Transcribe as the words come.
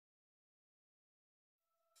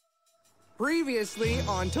Previously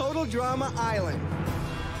on Total Drama Island.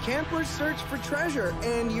 Campers searched for treasure,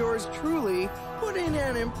 and yours truly put in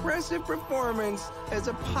an impressive performance as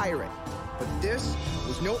a pirate. But this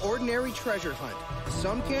was no ordinary treasure hunt.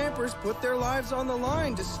 Some campers put their lives on the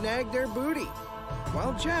line to snag their booty,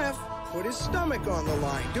 while Jeff put his stomach on the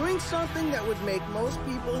line, doing something that would make most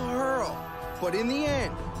people hurl. But in the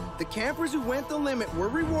end, the campers who went the limit were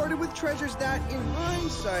rewarded with treasures that, in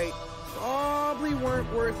hindsight, probably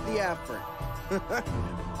weren't worth the effort.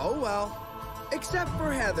 Oh well. Except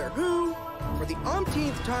for Heather, who, for the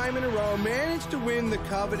umpteenth time in a row, managed to win the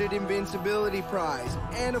coveted invincibility prize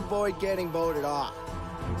and avoid getting voted off.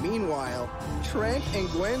 Meanwhile, Trent and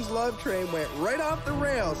Gwen's love train went right off the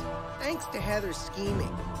rails thanks to Heather's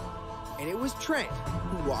scheming. And it was Trent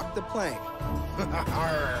who walked the plank.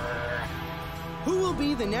 Who will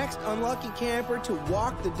be the next unlucky camper to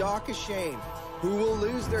walk the dock of shame? Who will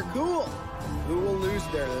lose their cool? Who will lose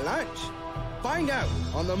their lunch? Find out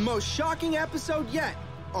on the most shocking episode yet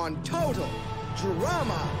on Total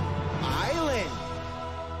Drama Island.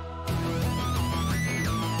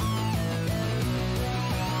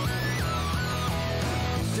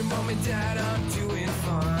 Dear Mom and Dad, I'm doing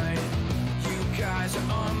fine. You guys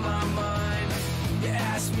are on my mind. You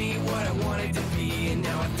asked me what I wanted to be, and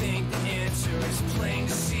now I think the answer is plain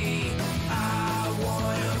to see. I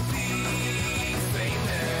wanna be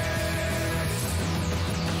famous.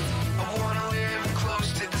 I wanna live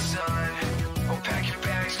close to the sun. Oh, pack your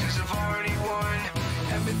bags, cause I've already won.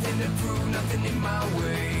 Everything to prove, nothing in my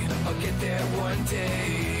way. I'll get there one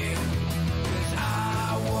day. Cause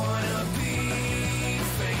I wanna be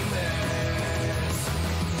famous.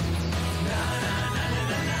 Na na na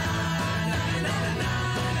na na na na na na na.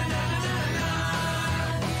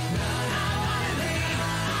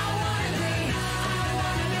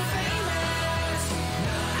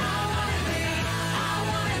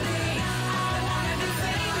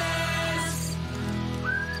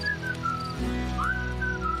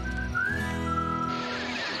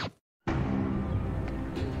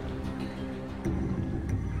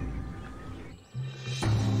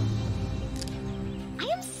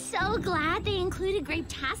 So glad they included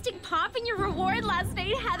Grape-tastic Pop in your reward last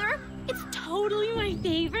night, Heather. It's totally my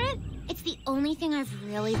favorite. It's the only thing I've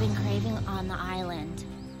really been craving on the island.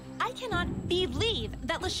 I cannot believe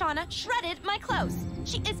that Lashana shredded my clothes.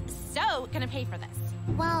 She is so gonna pay for this.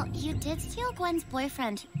 Well, you did steal Gwen's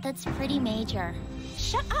boyfriend. That's pretty major.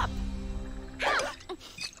 Shut up.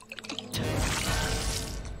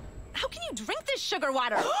 How can you drink this sugar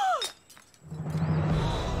water?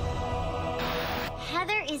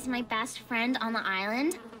 Heather is my best friend on the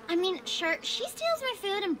island. I mean, sure, she steals my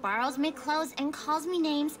food and borrows my clothes and calls me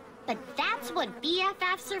names, but that's what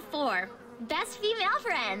BFFs are for. Best female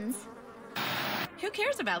friends. Who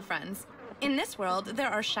cares about friends? In this world, there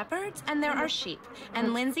are shepherds and there are sheep,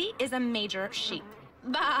 and Lindsay is a major sheep.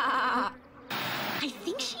 Bah! I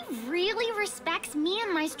think she really respects me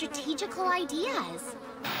and my strategical ideas.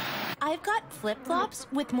 I've got flip-flops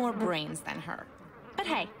with more brains than her. But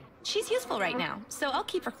hey, she's useful right now, so I'll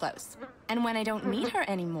keep her close. And when I don't need her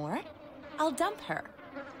anymore, I'll dump her.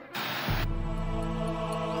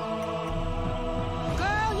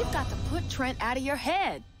 Girl, you've got to put Trent out of your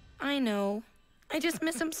head. I know. I just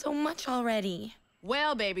miss him so much already.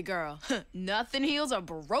 Well, baby girl, nothing heals a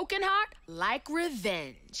broken heart like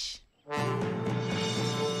revenge.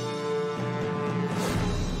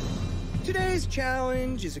 Today's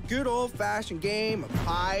challenge is a good old-fashioned game of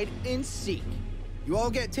hide and seek. You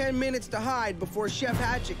all get 10 minutes to hide before Chef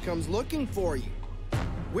Hatchet comes looking for you.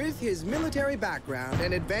 With his military background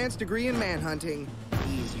and advanced degree in manhunting,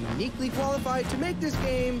 he's uniquely qualified to make this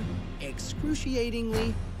game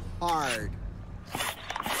excruciatingly hard.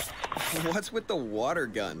 What's with the water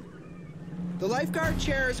gun? The lifeguard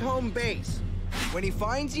chair is home base. When he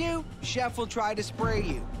finds you, Chef will try to spray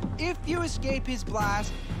you. If you escape his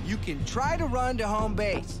blast, you can try to run to home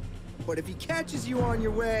base. But if he catches you on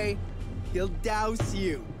your way, he'll douse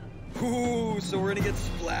you. Ooh, so we're gonna get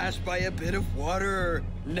splashed by a bit of water.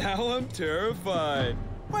 Now I'm terrified.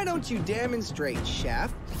 Why don't you demonstrate,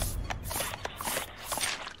 Chef?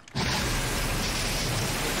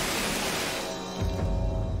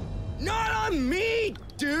 Not on me,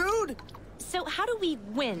 dude! So how do we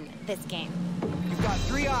win this game? You've got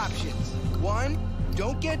 3 options. 1,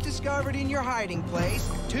 don't get discovered in your hiding place.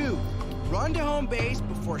 2, run to home base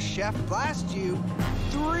before Chef blasts you.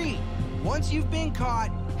 3, once you've been caught,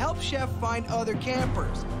 help Chef find other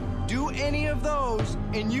campers. Do any of those,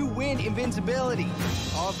 and you win invincibility.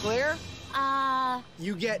 All clear?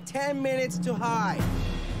 You get 10 minutes to hide.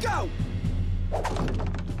 Go!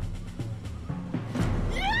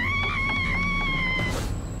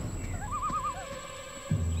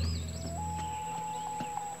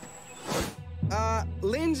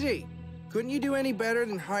 Lindsay, couldn't you do any better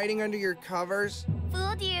than hiding under your covers?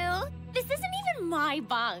 Fooled you. This isn't even my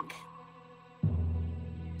bunk.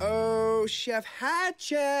 Oh, Chef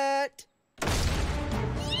Hatchet!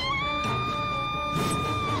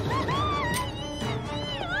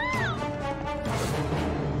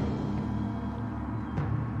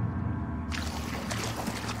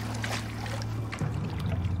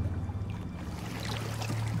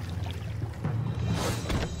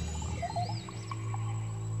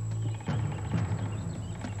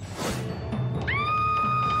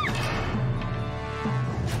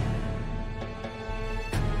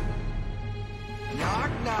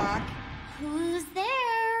 Knock, knock. Who's there?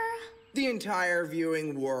 The entire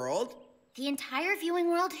viewing world. The entire viewing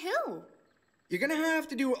world who? You're gonna have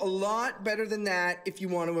to do a lot better than that if you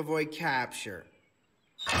want to avoid capture.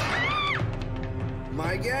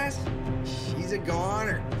 My guess? She's a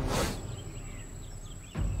goner.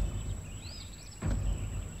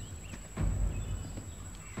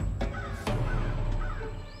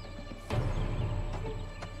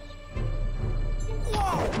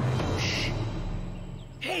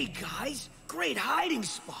 Hey guys, great hiding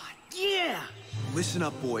spot. Yeah! Listen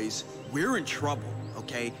up, boys. We're in trouble,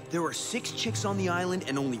 okay? There are 6 chicks on the island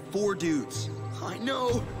and only 4 dudes. I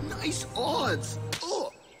know. Nice odds.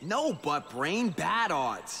 Oh. No, butt brain, bad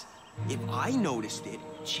odds. If I noticed it,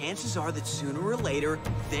 chances are that sooner or later,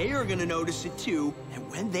 they are gonna notice it too, and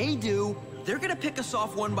when they do, they're gonna pick us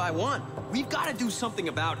off one by one. We've gotta do something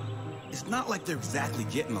about it. It's not like they're exactly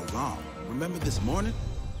getting along. Remember this morning?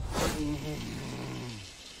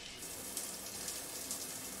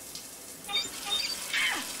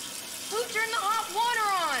 Who turned the hot water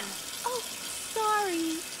on? Oh,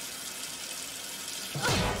 sorry.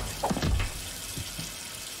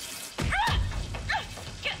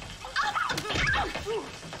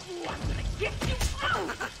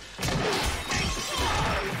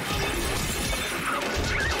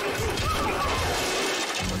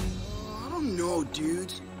 I don't know,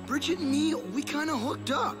 dudes. Bridget and me, we kind of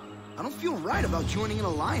hooked up. I don't feel right about joining an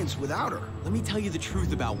alliance without her. Let me tell you the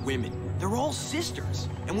truth about women. They're all sisters,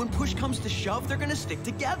 and when push comes to shove, they're gonna stick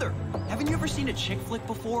together. Haven't you ever seen a chick flick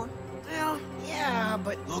before? Well, yeah,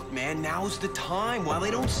 but... Look, man, now's the time, while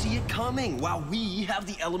they don't see it coming, while we have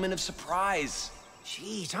the element of surprise.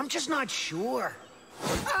 Jeez, I'm just not sure.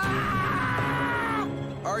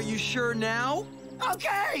 Are you sure now?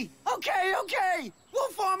 Okay! We'll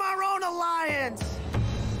form our own alliance!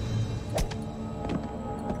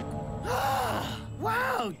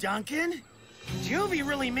 Wow, Duncan. Juvie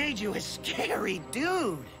really made you a scary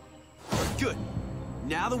dude. Good.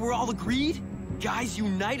 Now that we're all agreed, guys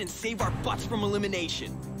unite and save our butts from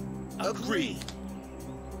elimination. Agreed.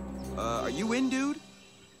 Are you in, dude?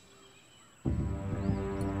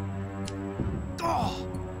 Oh,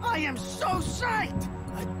 I am so psyched!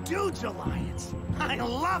 A dude's alliance. I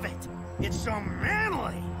love it. It's so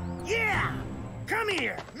manly. Yeah! Come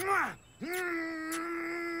here. Mwah.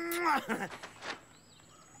 Mwah.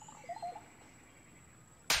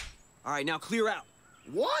 All right, now clear out.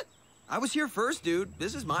 What? I was here first, dude.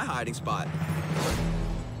 This is my hiding spot.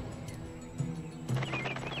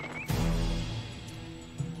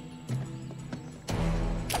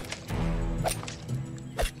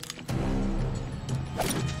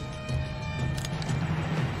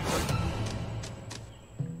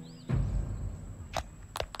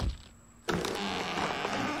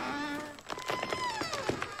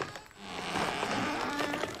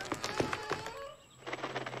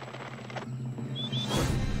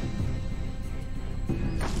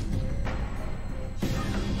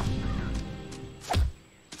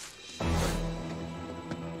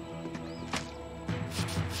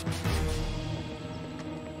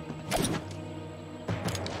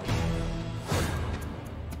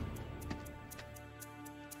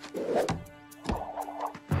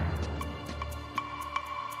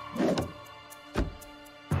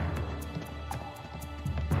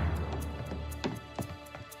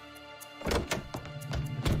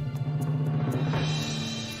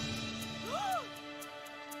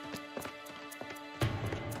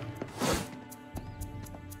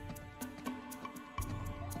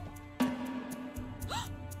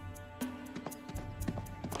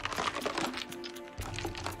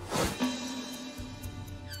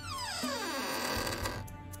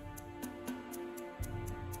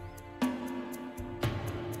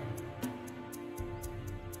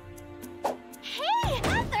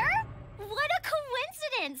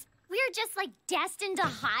 Just like destined to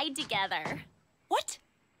hide together. What?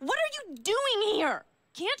 What are you doing here?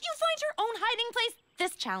 Can't you find your own hiding place?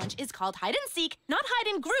 This challenge is called hide and seek, not hide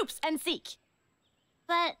in groups and seek.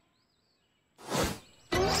 But...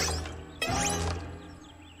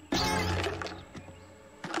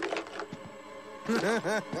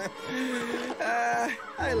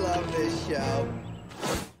 I love this show.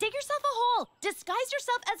 Dig yourself a hole. Disguise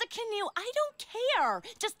yourself as a canoe. I don't care.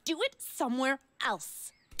 Just do it somewhere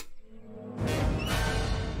else.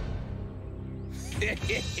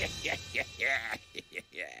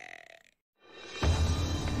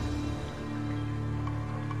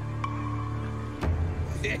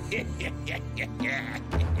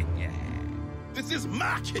 This is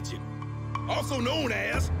my kitchen, also known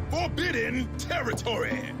as Forbidden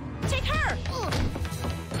Territory. Take her.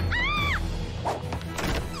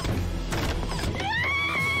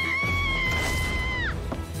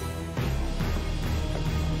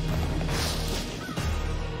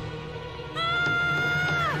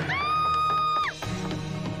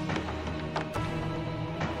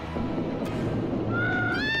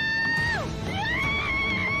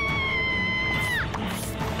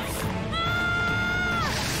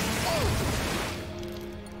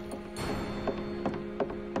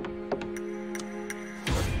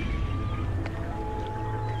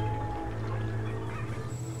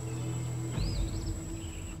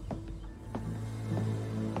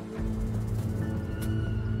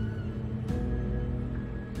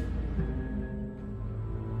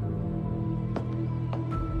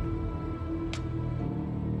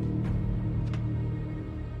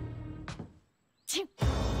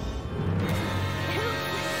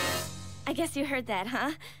 I guess you heard that,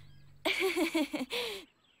 huh?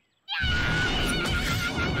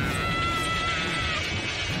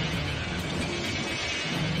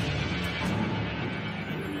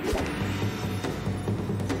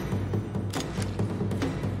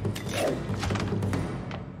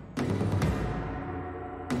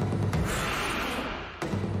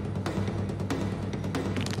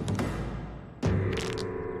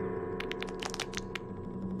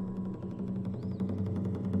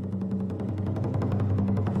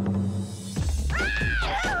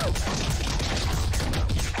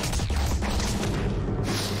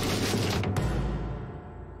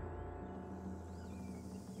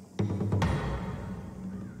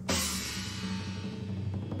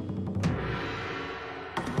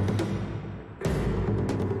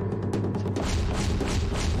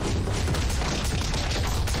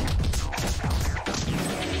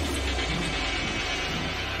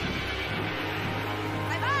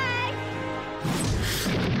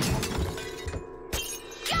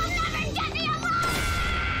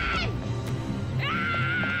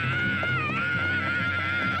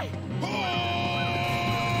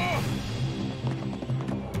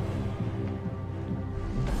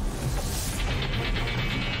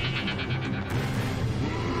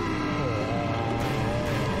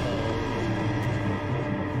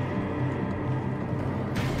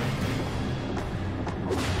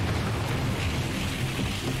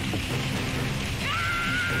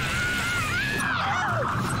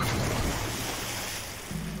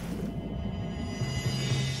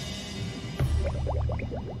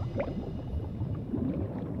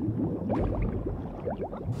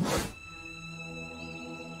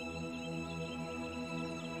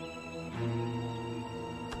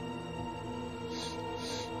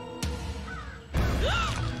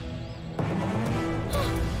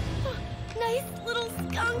 Nice little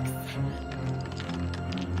skunks.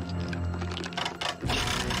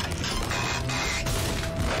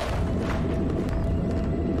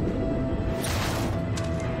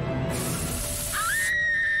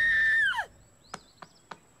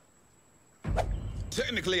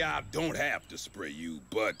 Technically, I don't have to spray you,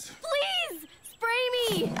 but... Please, spray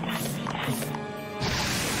me.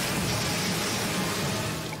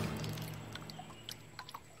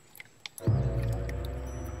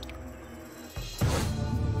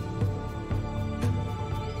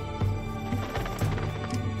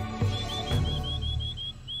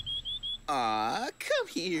 Come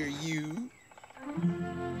here, you.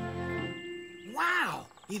 Wow!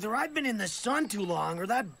 Either I've been in the sun too long, or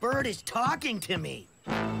that bird is talking to me.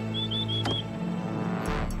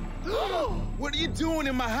 What are you doing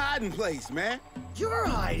in my hiding place, man? Your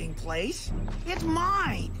hiding place? It's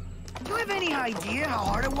mine! Do you have any idea how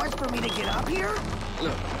hard it was for me to get up here?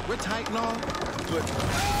 Look, we're tight and all, but...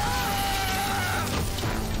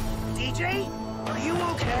 DJ, are you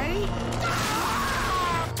okay?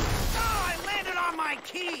 Oh, I landed on my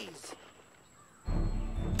keys!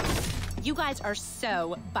 You guys are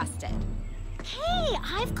so busted. Hey,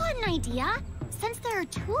 I've got an idea. Since there are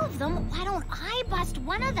two of them, why don't I bust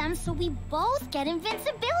one of them so we both get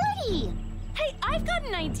invincibility? Hey, I've got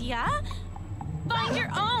an idea. Find your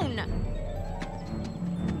own.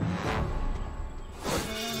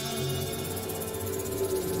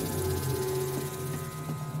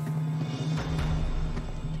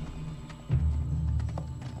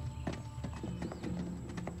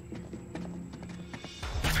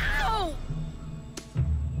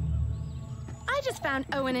 just found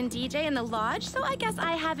Owen and DJ in the lodge, so I guess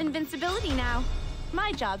I have invincibility now.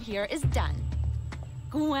 My job here is done.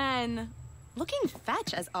 Gwen, looking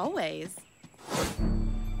fetch as always.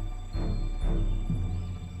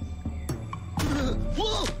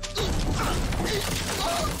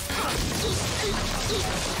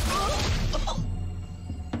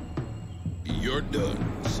 You're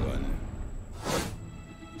done, son.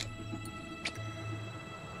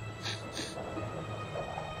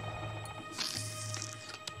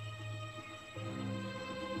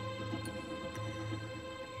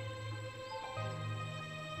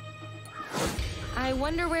 I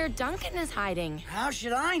wonder where Duncan is hiding. How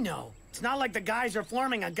should I know? It's not like the guys are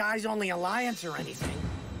forming a guys-only alliance or anything.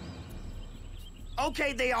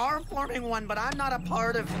 Okay, they are forming one, but I'm not a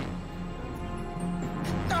part of it.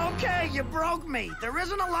 Okay, you broke me. There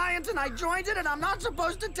is an alliance and I joined it and I'm not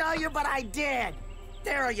supposed to tell you, but I did.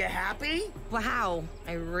 There, are you happy? Wow,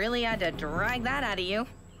 I really had to drag that out of you.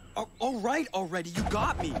 Oh, all right already, you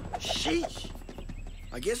got me. Sheesh.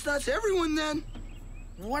 I guess that's everyone then.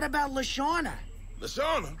 What about LaShawna?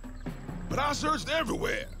 LaShawna? But I searched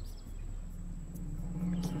everywhere.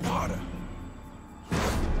 Potter.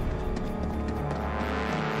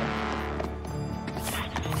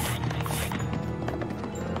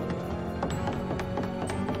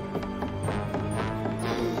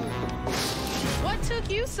 What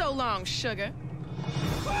took you so long, sugar?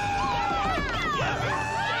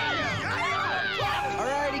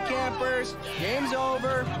 Alrighty, campers. Game's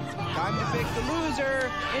over. Time to pick the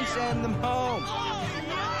loser and send them home.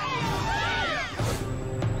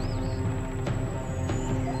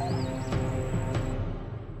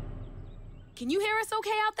 Can you hear us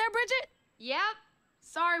okay out there, Bridget? Yep.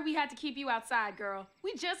 Sorry we had to keep you outside, girl.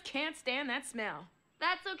 We just can't stand that smell.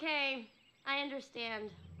 That's okay. I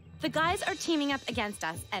understand. The guys are teaming up against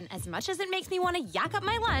us, and as much as it makes me want to yak up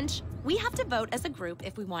my lunch, we have to vote as a group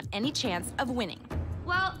if we want any chance of winning.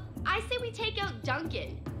 Well, I say we take out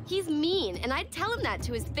Duncan. He's mean, and I'd tell him that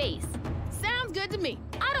to his face. Sounds good to me.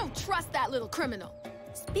 I don't trust that little criminal.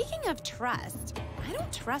 Speaking of trust, I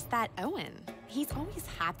don't trust that Owen. He's always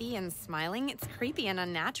happy and smiling. It's creepy and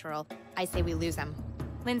unnatural. I say we lose him.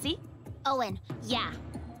 Lindsay? Owen, yeah.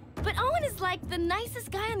 But Owen is like the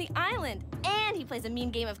nicest guy on the island, and he plays a mean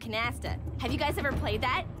game of canasta. Have you guys ever played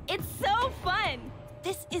that? It's so fun!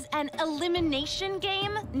 This is an elimination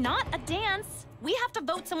game, not a dance. We have to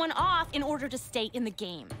vote someone off in order to stay in the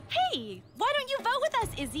game. Hey, why don't you vote with us,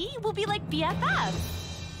 Izzy? We'll be like BFFs.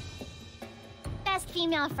 Best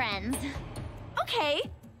female friends. Okay.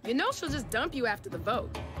 You know she'll just dump you after the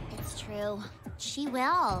vote. It's true. She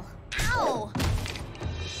will. Ow!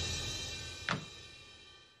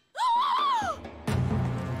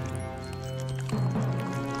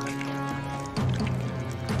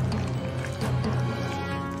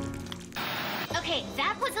 Okay,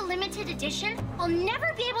 that was a limited edition. I'll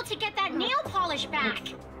never be able to get that nail polish back.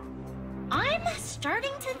 I'm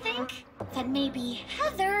starting to think that maybe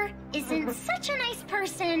Heather isn't such a nice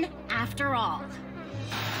person after all.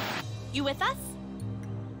 You with us?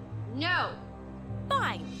 No.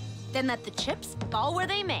 Fine. Then let the chips fall where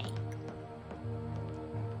they may.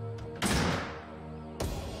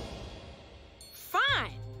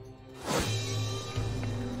 Fine.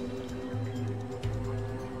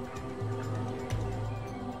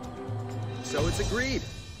 So it's agreed.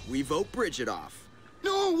 We vote Bridget off.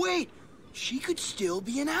 No, wait! She could still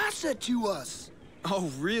be an asset to us.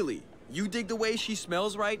 Oh, really? You dig the way she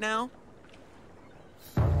smells right now?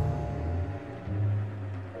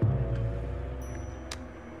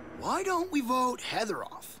 Why don't we vote Heather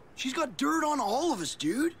off? She's got dirt on all of us,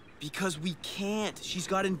 dude. Because we can't. She's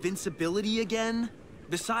got invincibility again.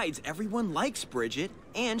 Besides, everyone likes Bridget,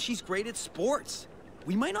 and she's great at sports.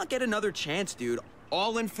 We might not get another chance, dude.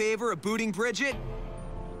 All in favor of booting Bridget?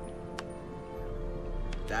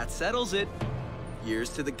 That settles it.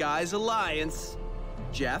 Here's to the guys' alliance.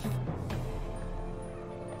 Jeff?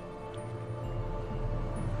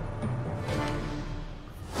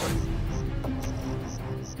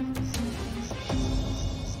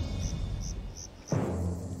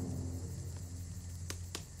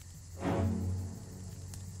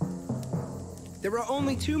 There are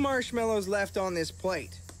only 2 marshmallows left on this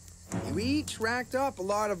plate. You each racked up a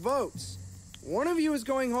lot of votes. One of you is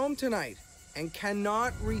going home tonight and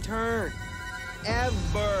cannot return.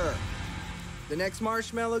 Ever. The next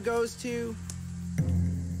marshmallow goes to...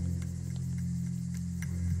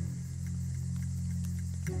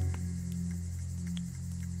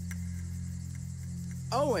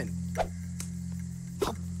 Owen.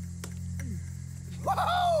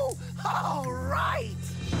 Whoa! All right!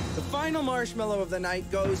 The final marshmallow of the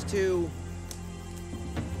night goes to...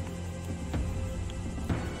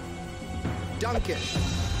 Duncan.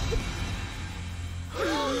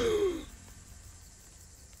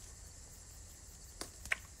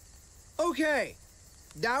 Okay,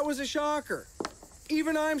 that was a shocker.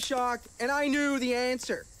 Even I'm shocked, and I knew the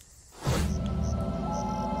answer.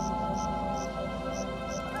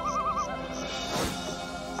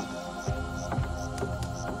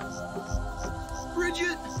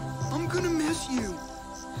 Bridget, I'm gonna miss you.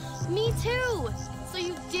 Me too. So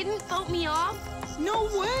you didn't vote me off? No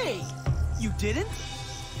way! You didn't?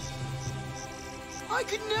 I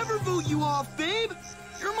could never vote you off, babe!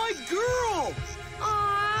 You're my girl!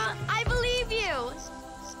 Aw, I believe you.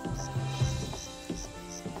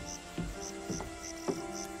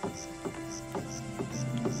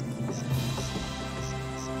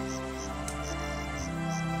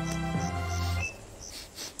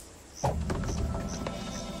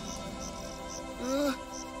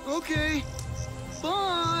 Okay.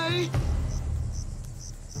 Bye!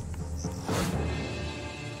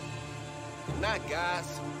 Good night,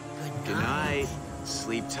 guys. Good night.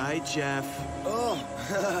 Sleep tight, Jeff. Oh,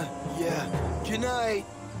 yeah. Good night.